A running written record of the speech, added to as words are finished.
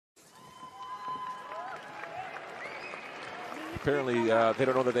Apparently, they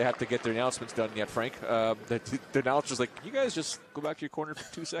don't know that they have to get their announcements done yet, Frank. The announcer's like, you guys just go back to your corner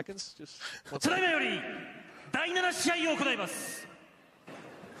for 2 seconds? Just 1 second. 第7試合を行います。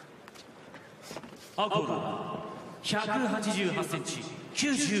青コーナー188センチ、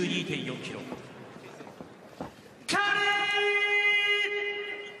92.4キロ。カレー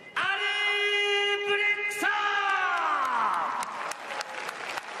アルブレクサー。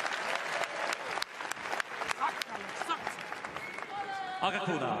赤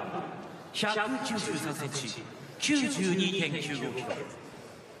コーナー193センチ、92.95キロ。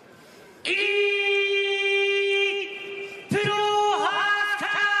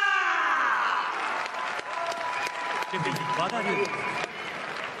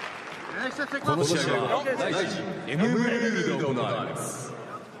この試合は第1 MMA ルールで行われます。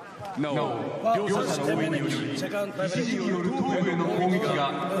なお、両者の応援により肘による頭部への攻撃が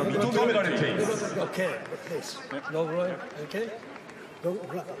認められています。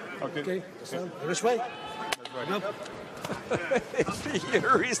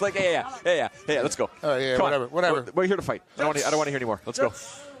He's like, hey, let's go. Whatever. We're here to fight. I don't want to hear anymore. Let's go.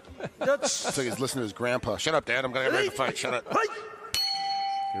 It's like he's listening to his grandpa. Shut up, Dad. I'm going to get ready to fight. Shut up.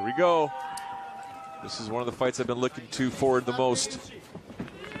 Here we go. This is one of the fights I've been looking forward the most.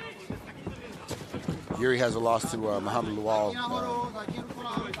 Jiri has a loss to Muhammad Lawal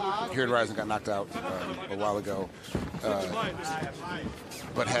here in Rising, got knocked out a while ago.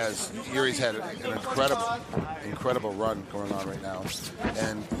 But Jiri's had an incredible run going on right now,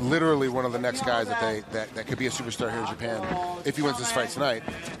 and literally one of the next guys that could be a superstar here in Japan if he wins this fight tonight.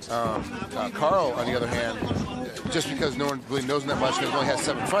 Karl, on the other hand, just because no one really knows him that much, because he only has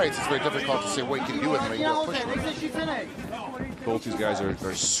 7 fights, it's very difficult to say what you can do with him. You don't push him. Both these guys are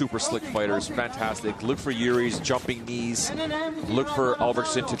super slick fighters, fantastic. Look for Jiri's jumping knees. Look for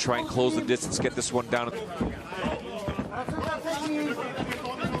Albrektsson to try and close the distance, get this one down.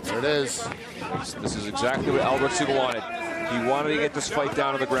 There it is. This is exactly what Albrektsson wanted. He wanted to get this fight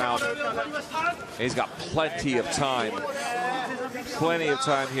down to the ground. And he's got plenty of time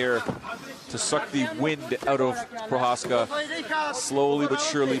here to suck the wind out of Prochazka. Slowly but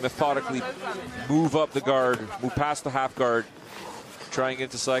surely, methodically move up the guard, move past the half guard, try and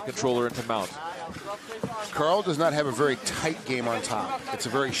get to side controller into mount. Karl does not have a very tight game on top. It's a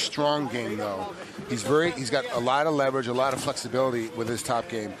very strong game, though. He's got a lot of leverage, a lot of flexibility with his top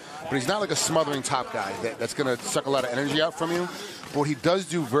game. But he's not like a smothering top guy that's going to suck a lot of energy out from you. But what he does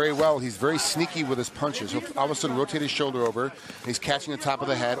do very well, he's very sneaky with his punches. He'll all of a sudden rotate his shoulder over, and he's catching the top of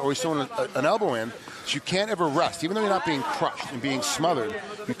the head, or he's throwing an elbow in. So you can't ever rest. Even though you're not being crushed and being smothered,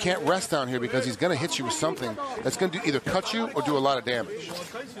 you can't rest down here because he's going to hit you with something that's going to either cut you or do a lot of damage.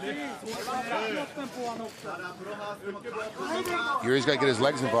 Jiri's got to get his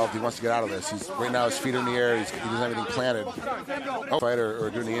legs involved. He wants to get out of this. Right now his feet are in the air. He doesn't have anything planted. Fighter or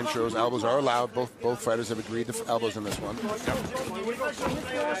doing the intros. Elbows are allowed. Both fighters have agreed to elbows in this one.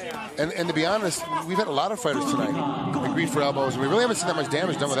 And to be honest, we've had a lot of fighters tonight agreed for elbows, and we really haven't seen that much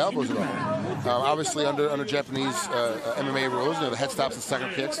damage done with elbows at all. Obviously, under Japanese MMA rules, the head stops and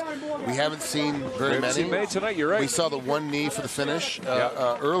second kicks, we haven't seen very many. Tonight, you're right. We saw the one knee for the finish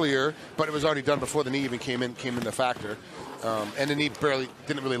earlier, but it was already done before the knee even came into factor. And the knee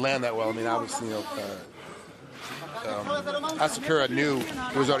didn't really land that well. I mean, obviously, Asakura knew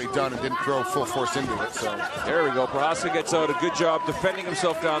it was already done and didn't throw full force into it. So there we go. Prochazka gets out. A good job defending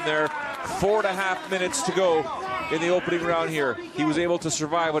himself down there. 4.5 minutes to go in the opening round here. He was able to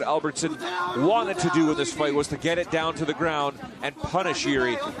survive what Albrektsson wanted to do in this fight, was to get it down to the ground and punish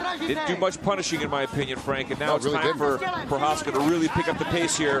Jiri. Didn't do much punishing, in my opinion, Frank. And now it's time for Prochazka to really pick up the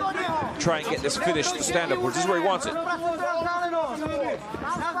pace here, try and get this finish to stand up, which is where he wants it.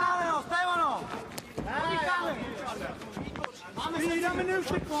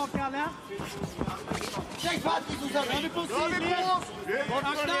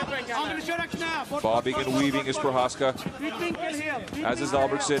 Bobbing and weaving is Prochazka, as is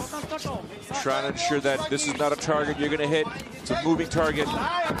Albrektsson, trying to ensure that this is not a target you're going to hit. It's a moving target.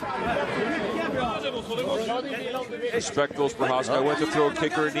 Respect those Prochazka. I went to throw a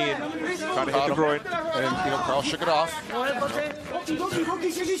kick or a knee and kind of hit the groin. And Karl shook it off. A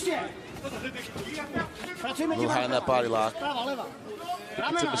little high in that body lock.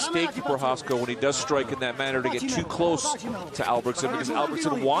 It's a mistake for Prochazka when he does strike in that manner to get too close to Albrektsson, because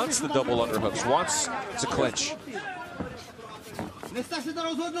Albrektsson wants the double underhooks, wants to clinch.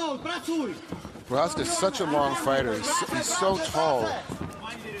 Prochazka is such a long fighter. He's so tall.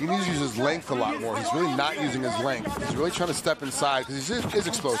 he needs to use his length a lot more. He's really not using his length. He's really trying to step inside because he is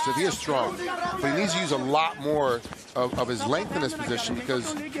explosive. He is strong. But he needs to use a lot more of his length in this position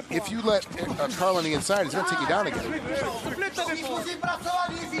because if you let Karl on the inside, he's going to take you down again.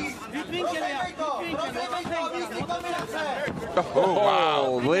 Oh,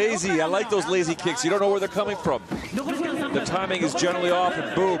 wow. Lazy. I like those lazy kicks. You don't know where they're coming from. The timing is generally off,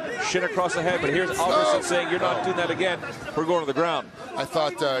 and boom, shin across the head. But here's Albrektsson saying, you're not doing that again. We're going to the ground. I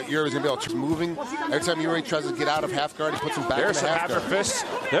thought Jiri was going to be able to keep moving. Every time Jiri tries to get out of half guard, he puts him back There's in the half guard. There's some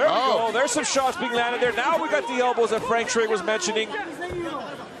after fists. There we go. There's some shots being landed there. Now we got the elbows that Frank Trigg was mentioning.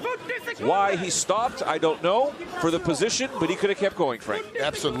 Why he stopped, I don't know, for the position, but he could have kept going, Frank.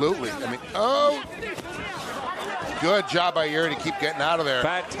 Absolutely. I mean, good job by Jiri to keep getting out of there.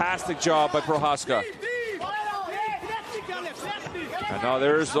 Fantastic job by Prochazka. And now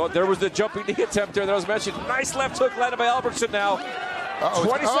there was the jumping knee attempt there that was mentioned. Nice left hook landed by Albrektsson now.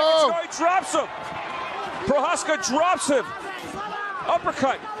 20 seconds ago, he drops him. Prochazka drops him.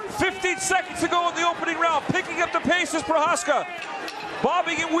 Uppercut. 15 seconds to go in the opening round. Picking up the pace is Prochazka.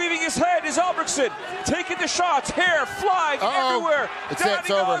 Bobbing and weaving his head is Albrektsson. Taking the shots. Hair flying everywhere. It's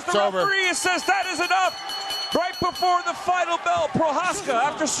over. The referee says that is enough. Right before the final bell, Prochazka,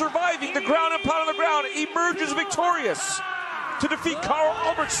 after surviving the ground and pound on the ground, emerges victorious to defeat Karl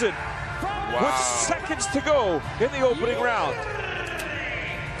Albrektsson with seconds to go in the opening round.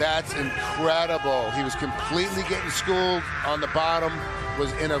 That's incredible. He was completely getting schooled on the bottom,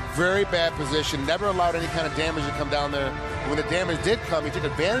 was in a very bad position, never allowed any kind of damage to come down there. When the damage did come, he took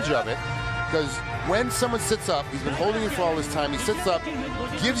advantage of it, because when someone sits up, he's been holding you for all this time, he sits up,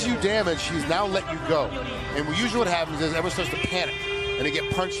 gives you damage, he's now let you go. And usually what happens is everyone starts to panic, and they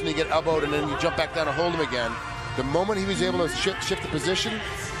get punched and they get elbowed, and then you jump back down and hold him again. The moment he was able to shift the position,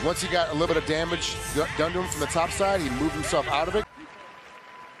 once he got a little bit of damage done to him from the top side, he moved himself out of it.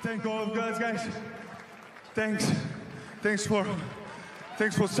 Thank all of you guys. Thanks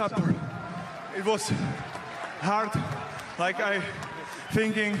for support. It was hard, like I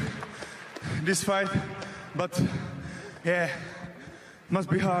thinking this fight, but yeah, must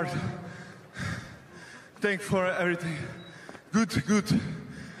be hard. Thanks for everything.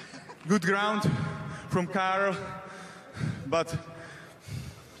 Good ground from Karl, but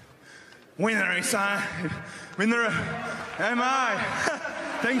winner is winner am I.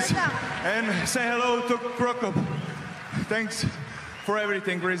 Thanks, and say hello to Proch. Thanks for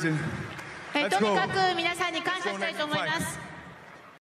everything, Grizzly. Let's go. とにかく皆さんに感謝したいと思います。